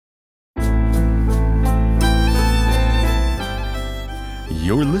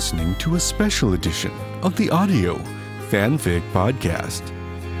You're listening to a special edition of the Audio Fanfic Podcast.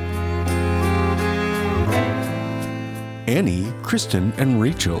 Annie, Kristen, and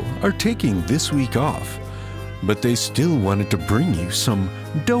Rachel are taking this week off, but they still wanted to bring you some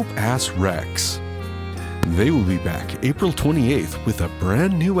dope-ass recs. They will be back April 28th with a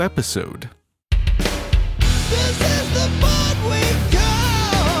brand new episode. This is the part we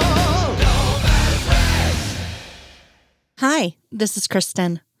call Dope-Ass Recs. Hi, this is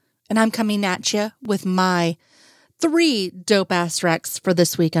Kristen, and I'm coming at you with my 3 dope-ass recs for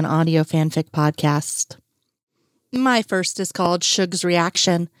this week on Audio Fanfic Podcast. My first is called Shug's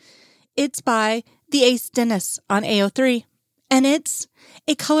Reaction. It's by the Ace Dennis on AO3, and it's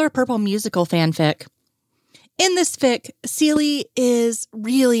a Color Purple musical fanfic. In this fic, Celie is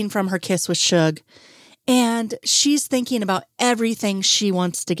reeling from her kiss with Shug, and she's thinking about everything she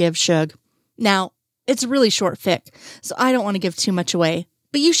wants to give Shug. Now, it's a really short fic, so I don't want to give too much away,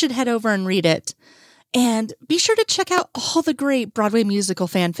 but you should head over and read it. And be sure to check out all the great Broadway musical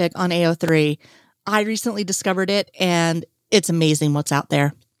fanfic on AO3. I recently discovered it, and it's amazing what's out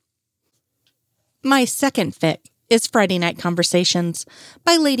there. My second fic is Friday Night Conversations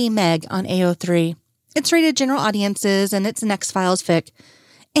by Lady Meg on AO3. It's rated general audiences, and it's an X-Files fic.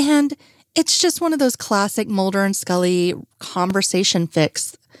 And it's just one of those classic Mulder and Scully conversation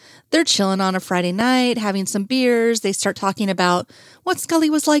fics. They're chilling on a Friday night, having some beers. They start talking about what Scully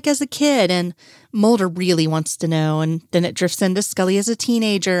was like as a kid, and Mulder really wants to know. And then it drifts into Scully as a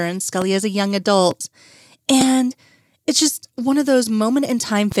teenager and Scully as a young adult. And it's just one of those moment in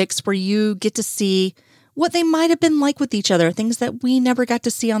time fics where you get to see what they might have been like with each other, things that we never got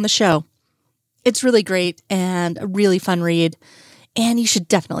to see on the show. It's really great and a really fun read, and you should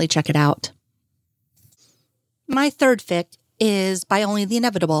definitely check it out. My third fic is by Only the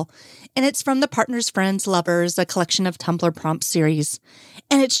Inevitable, and it's from the Partners, Friends, Lovers, a collection of Tumblr prompt series.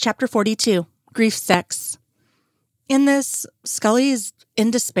 And it's chapter 42, Grief Sex. In this, Scully's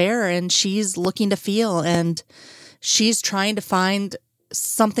in despair, and she's looking to feel, and she's trying to find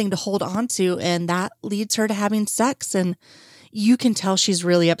something to hold on to, and that leads her to having sex. And you can tell she's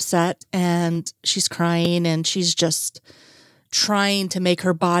really upset, and she's crying, and she's just trying to make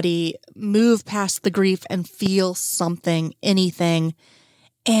her body move past the grief and feel something, anything.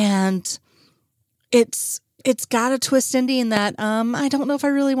 And it's got a twist ending that I don't know if I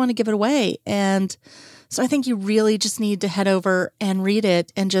really want to give it away. And so I think you really just need to head over and read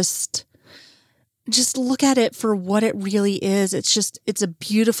it and just look at it for what it really is. It's a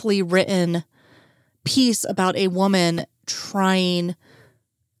beautifully written piece about a woman trying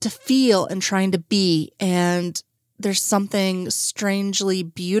to feel and trying to be, and there's something strangely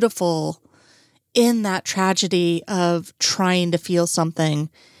beautiful in that tragedy of trying to feel something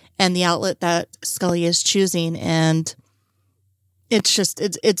and the outlet that Scully is choosing. And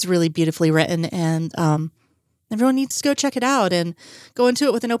it's really beautifully written, and everyone needs to go check it out and go into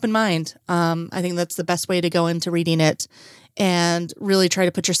it with an open mind. I think that's the best way to go into reading it, and really try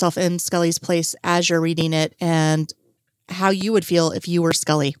to put yourself in Scully's place as you're reading it and how you would feel if you were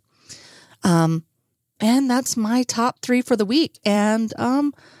Scully. And that's my top 3 for the week. And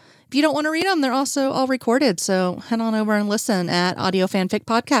if you don't want to read them, they're also all recorded. So head on over and listen at Audio Fanfic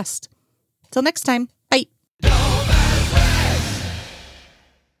Podcast. Till next time. Bye.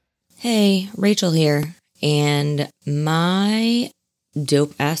 Hey, Rachel here. And my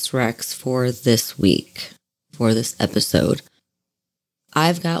dope-ass recs for this week, for this episode,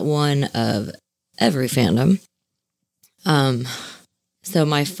 I've got one of every fandom. So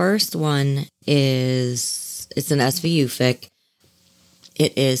my first one it's an SVU fic.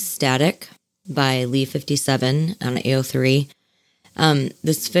 It is Static by Lee57 on AO3.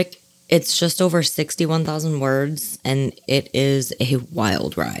 This fic, it's just over 61,000 words, and it is a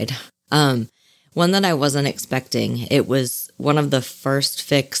wild ride. One that I wasn't expecting. It was one of the first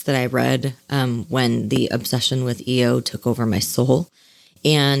fics that I read when the obsession with EO took over my soul.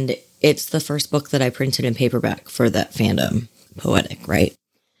 And it's the first book that I printed in paperback for that fandom. Poetic, right?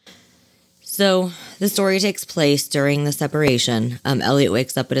 So the story takes place during the separation. Elliot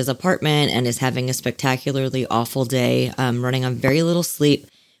wakes up at his apartment and is having a spectacularly awful day, running on very little sleep,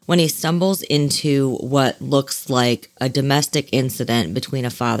 when he stumbles into what looks like a domestic incident between a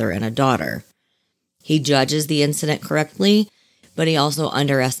father and a daughter. He judges the incident correctly, but he also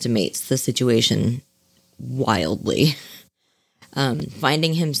underestimates the situation wildly,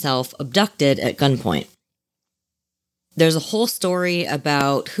 finding himself abducted at gunpoint. There's a whole story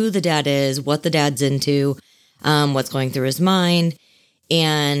about who the dad is, what the dad's into, what's going through his mind.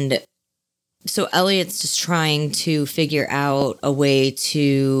 And so Elliot's just trying to figure out a way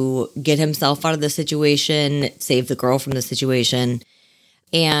to get himself out of the situation, save the girl from the situation.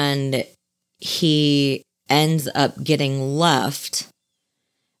 and he ends up getting left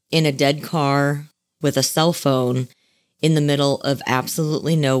in a dead car with a cell phone in the middle of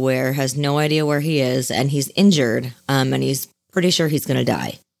absolutely nowhere, has no idea where he is, and he's injured, and he's pretty sure he's going to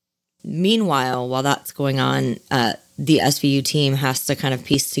die. Meanwhile, while that's going on, the SVU team has to kind of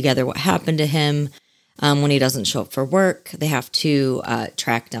piece together what happened to him when he doesn't show up for work. They have to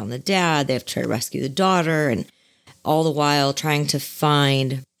track down the dad. They have to try to rescue the daughter, and all the while trying to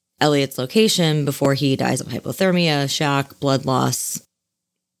find Elliot's location before he dies of hypothermia, shock, blood loss.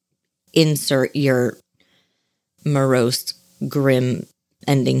 Insert your morose, grim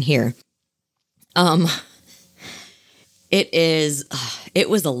ending here. It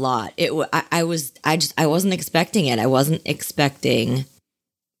was a lot. I wasn't expecting it. I wasn't expecting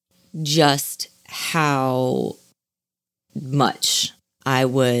just how much I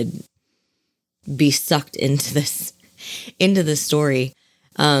would be sucked into this story,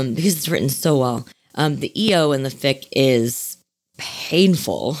 because it's written so well. The EO in the fic is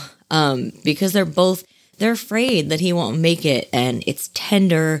painful, because they're afraid that he won't make it, and it's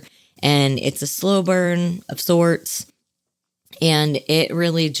tender, and it's a slow burn of sorts, and it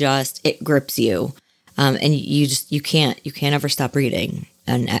really it grips you, and you can't ever stop reading.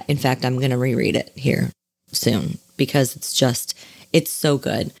 And in fact, I'm going to reread it here soon, because it's so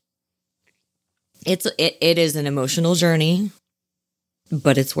good. It is an emotional journey,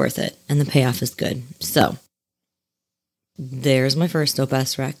 but it's worth it, and the payoff is good. So there's my first dope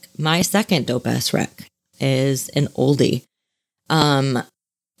ass rec. My second dope ass rec is an oldie.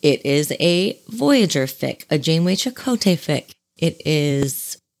 It is a Voyager fic, a Janeway Chakotay fic. It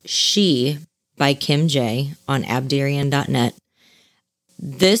is She by Kim J on Abdarian.net.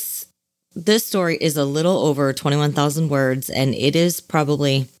 This story is a little over 21,000 words, and it is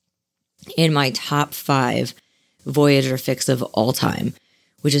probably in my top 5 Voyager fics of all time,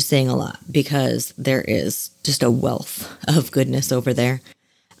 which is saying a lot, because there is just a wealth of goodness over there.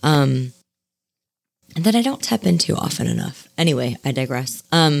 And that I don't tap into often enough. Anyway, I digress.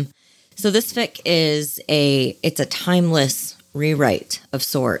 So this fic is it's a timeless rewrite of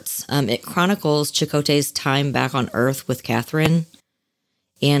sorts. It chronicles Chakotay's time back on Earth with Catherine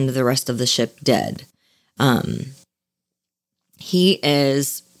and the rest of the ship dead. He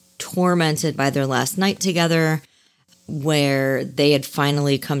is tormented by their last night together, where they had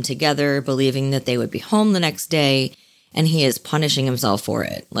finally come together, believing that they would be home the next day, and he is punishing himself for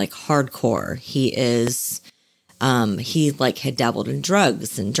it, like hardcore. He had dabbled in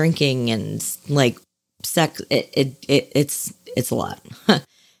drugs and drinking and like sex. It's a lot.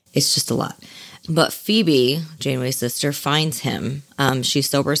 It's just a lot. But Phoebe, Janeway's sister, finds him. She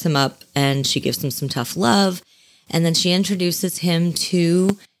sobers him up, and she gives him some tough love, and then she introduces him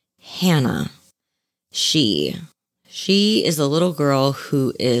to Hannah. She is a little girl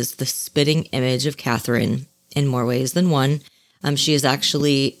who is the spitting image of Catherine in more ways than one. She is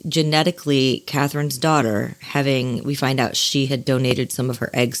actually genetically Catherine's daughter, we find out she had donated some of her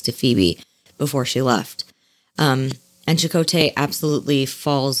eggs to Phoebe before she left. And Chakotay absolutely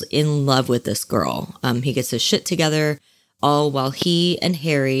falls in love with this girl. He gets his shit together, all while he and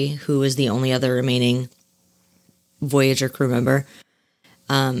Harry, who is the only other remaining Voyager crew member,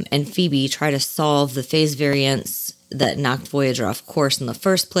 and Phoebe try to solve the phase variants that knocked Voyager off course in the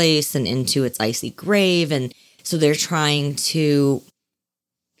first place and into its icy grave. And so they're still trying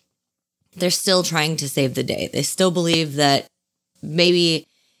to save the day. They still believe that maybe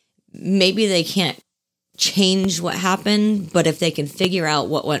they can't change what happened, but if they can figure out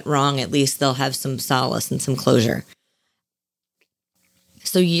what went wrong, at least they'll have some solace and some closure.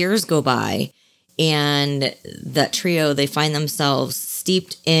 So years go by, and that trio, they find themselves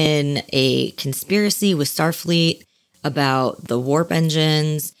steeped in a conspiracy with Starfleet about the warp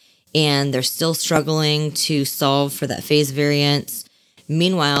engines, and they're still struggling to solve for that phase variance.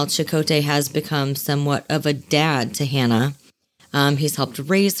 Meanwhile, Chakotay has become somewhat of a dad to Hannah. He's helped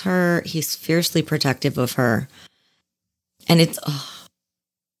raise her. He's fiercely protective of her. And it's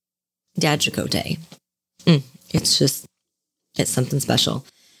Dad Chakotay. It's something special.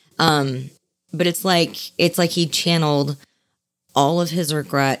 But it's like he channeled all of his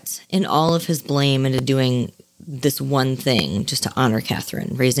regret and all of his blame into doing this one thing just to honor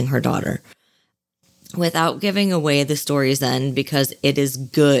Catherine, raising her daughter, without giving away the story's end, because it is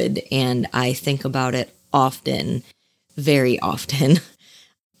good and I think about it often, very often.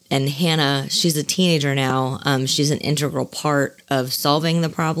 And Hannah, she's a teenager now. She's an integral part of solving the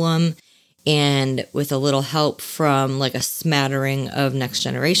problem, and with a little help from like a smattering of Next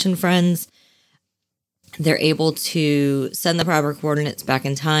Generation friends, they're able to send the proper coordinates back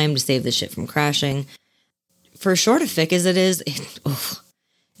in time to save the ship from crashing. For as short a fic as it is,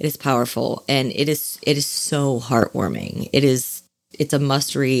 It is powerful, and it is so heartwarming. It's a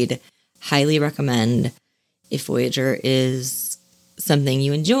must read. Highly recommend. If Voyager is something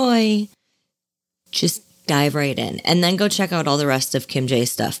you enjoy, just dive right in, and then go check out all the rest of Kim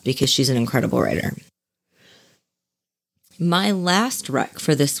J's stuff because she's an incredible writer. My last rec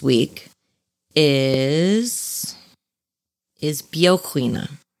for this week is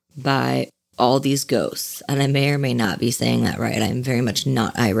Bioquina by All These Ghosts, and I may or may not be saying that right. I'm very much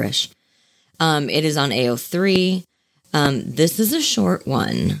not Irish. It is on AO3. This is a short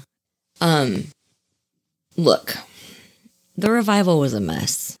one. Look, the revival was a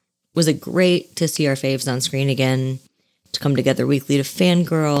mess. Was it great to see our faves on screen again, to come together weekly to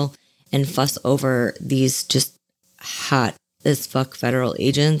fangirl and fuss over these just hot as fuck federal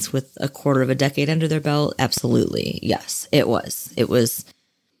agents with a quarter of a decade under their belt? Absolutely. Yes, it was. It was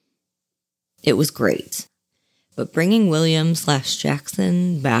great. But bringing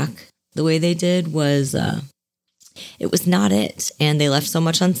Williams/Jackson back the way they did was, it was not it. And they left so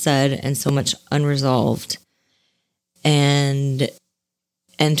much unsaid and so much unresolved. And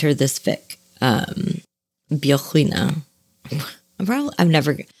enter this fic, Bioquina.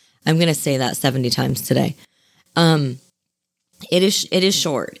 I'm going to say that 70 times today. It is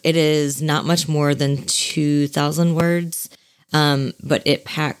short. It is not much more than 2,000 words, but it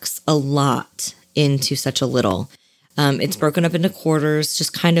packs a lot into such a little. It's broken up into quarters,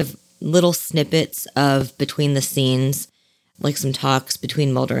 just kind of little snippets of between the scenes, like some talks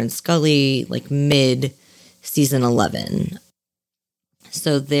between Mulder and Scully, like mid season 11.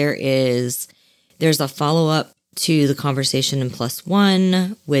 So there's a follow-up to the conversation in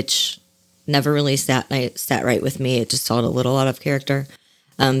 +1, which never really sat right with me. It just felt a little out of character.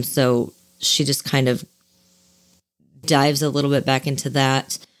 So she just kind of dives a little bit back into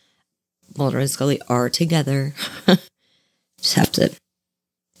that. Mulder and Scully are together. Just have to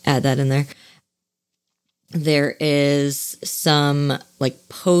add that in there. There is some like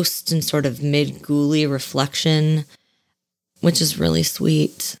post and sort of mid-ghouly reflection, which is really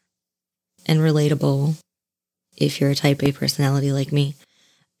sweet and relatable if you're a type A personality like me.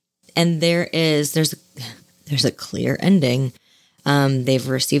 And there's a clear ending. They've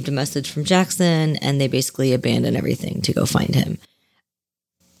received a message from Jackson, and they basically abandon everything to go find him.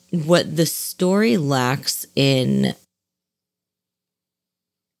 What the story lacks in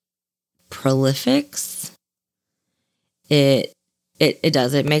prolifics, it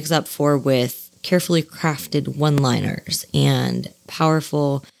does. It makes up for with carefully crafted one-liners and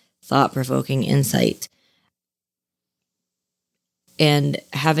powerful, thought-provoking insight. And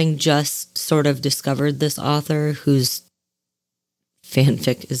having just sort of discovered this author whose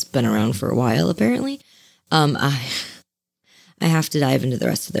fanfic has been around for a while, apparently, I have to dive into the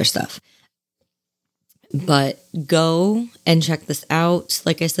rest of their stuff. But go and check this out.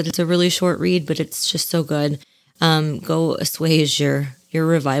 Like I said, it's a really short read, but it's just so good. Go assuage your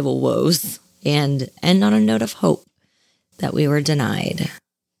revival woes and end on a note of hope that we were denied.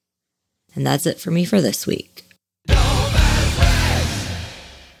 And that's it for me for this week.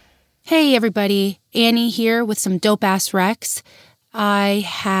 Hey everybody, Annie here with some dope-ass recs. I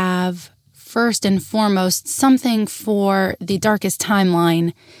have, first and foremost, something for the Darkest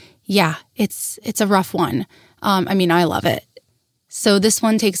Timeline. Yeah, it's a rough one. I love it. So this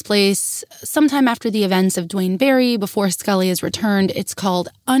one takes place sometime after the events of Duane Barry, before Scully is returned. It's called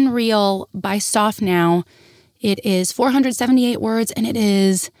Unreal by Soft Now. It is 478 words, and it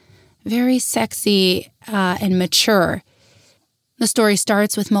is very sexy and mature. The story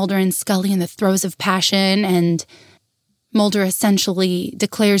starts with Mulder and Scully in the throes of passion, and Mulder essentially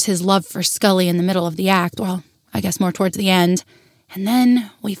declares his love for Scully in the middle of the act. Well, I guess more towards the end. And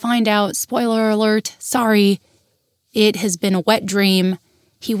then we find out, spoiler alert, sorry, it has been a wet dream.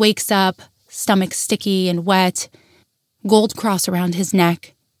 He wakes up, stomach sticky and wet, gold cross around his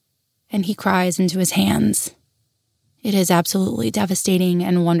neck, and he cries into his hands. It is absolutely devastating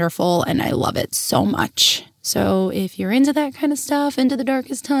and wonderful, and I love it so much. So if you're into that kind of stuff, into the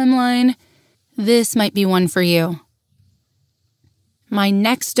Darkest Timeline, this might be one for you. My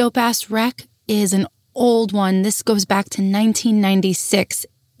next dope-ass rec is an old one. This goes back to 1996.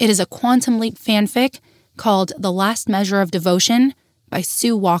 It is a Quantum Leap fanfic called The Last Measure of Devotion by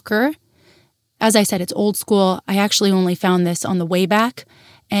Sue Walker. As I said, it's old school. I actually only found this on the way back,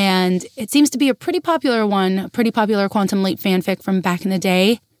 and it seems to be a pretty popular one, a pretty popular Quantum Leap fanfic from back in the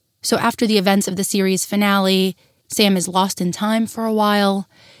day. So after the events of the series finale, Sam is lost in time for a while.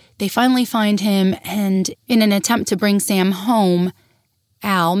 They finally find him, and in an attempt to bring Sam home,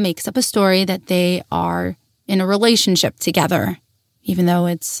 Al makes up a story that they are in a relationship together, even though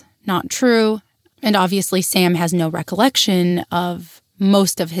it's not true. And obviously Sam has no recollection of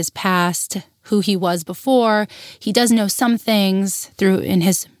most of his past, who he was before. He does know some things in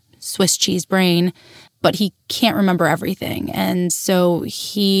his Swiss cheese brain, but he can't remember everything. And so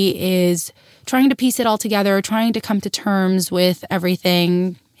he is trying to piece it all together, trying to come to terms with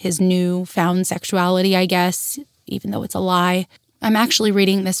everything, his newfound sexuality, I guess, even though it's a lie. I'm actually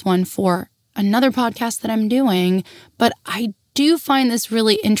reading this one for another podcast that I'm doing, but I do find this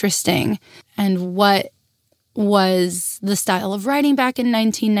really interesting. And what was the style of writing back in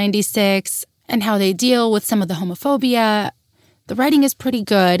 1996 and how they deal with some of the homophobia. The writing is pretty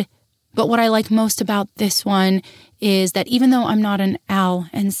good, but what I like most about this one is that even though I'm not an Al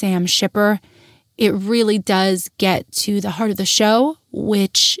and Sam shipper, it really does get to the heart of the show,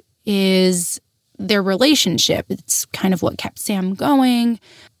 which is their relationship. It's kind of what kept Sam going,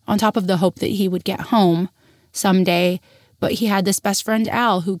 on top of the hope that he would get home someday. But he had this best friend,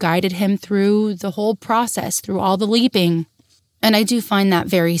 Al, who guided him through the whole process, through all the leaping. And I do find that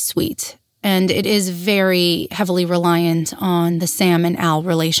very sweet. And it is very heavily reliant on the Sam and Al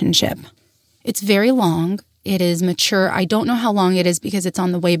relationship. It's very long. It is mature. I don't know how long it is because it's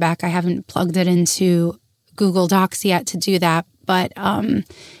on the way back. I haven't plugged it into Google Docs yet to do that. But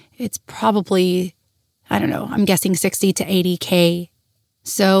it's probably, I don't know, I'm guessing 60 to 80K.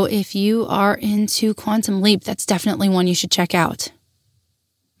 So if you are into Quantum Leap, that's definitely one you should check out.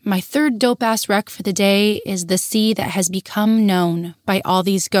 My third dope-ass rec for the day is The Sea That Has Become Known by All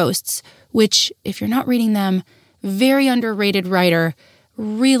These Ghosts, which, if you're not reading them, very underrated writer.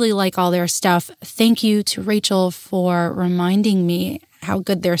 Really like all their stuff. Thank you to Rachel for reminding me how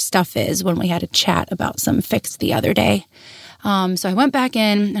good their stuff is when we had a chat about some fics the other day. So I went back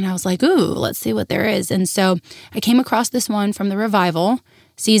in and I was like, ooh, let's see what there is. And so I came across this one from the Revival,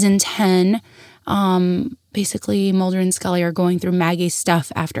 season 10. Basically, Mulder and Scully are going through Maggie's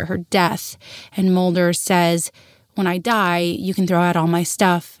stuff after her death. And Mulder says, when I die, you can throw out all my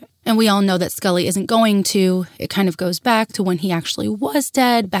stuff. And we all know that Scully isn't going to. It kind of goes back to when he actually was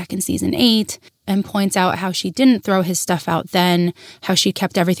dead back in season 8 and points out how she didn't throw his stuff out then, how she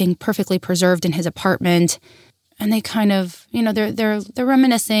kept everything perfectly preserved in his apartment. And they kind of, they're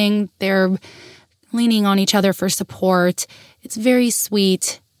reminiscing, they're leaning on each other for support. It's very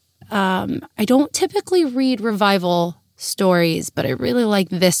sweet. I don't typically read Revival stories, but I really like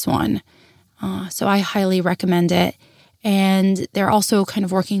this one. So I highly recommend it. And they're also kind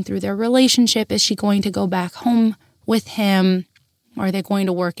of working through their relationship. Is she going to go back home with him? Or are they going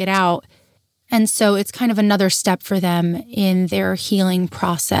to work it out? And so it's kind of another step for them in their healing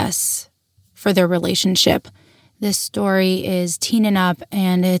process for their relationship. This story is teen and up,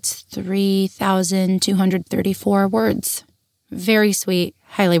 and it's 3,234 words. Very sweet.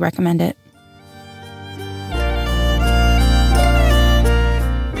 Highly recommend it.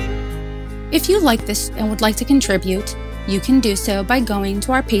 If you like this and would like to contribute, you can do so by going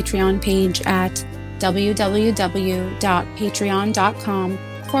to our Patreon page at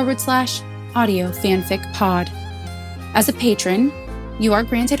www.patreon.com/audiofanficpod. As a patron, you are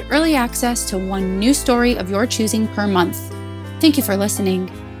granted early access to one new story of your choosing per month. Thank you for listening.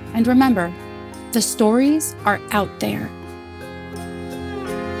 And remember, the stories are out there.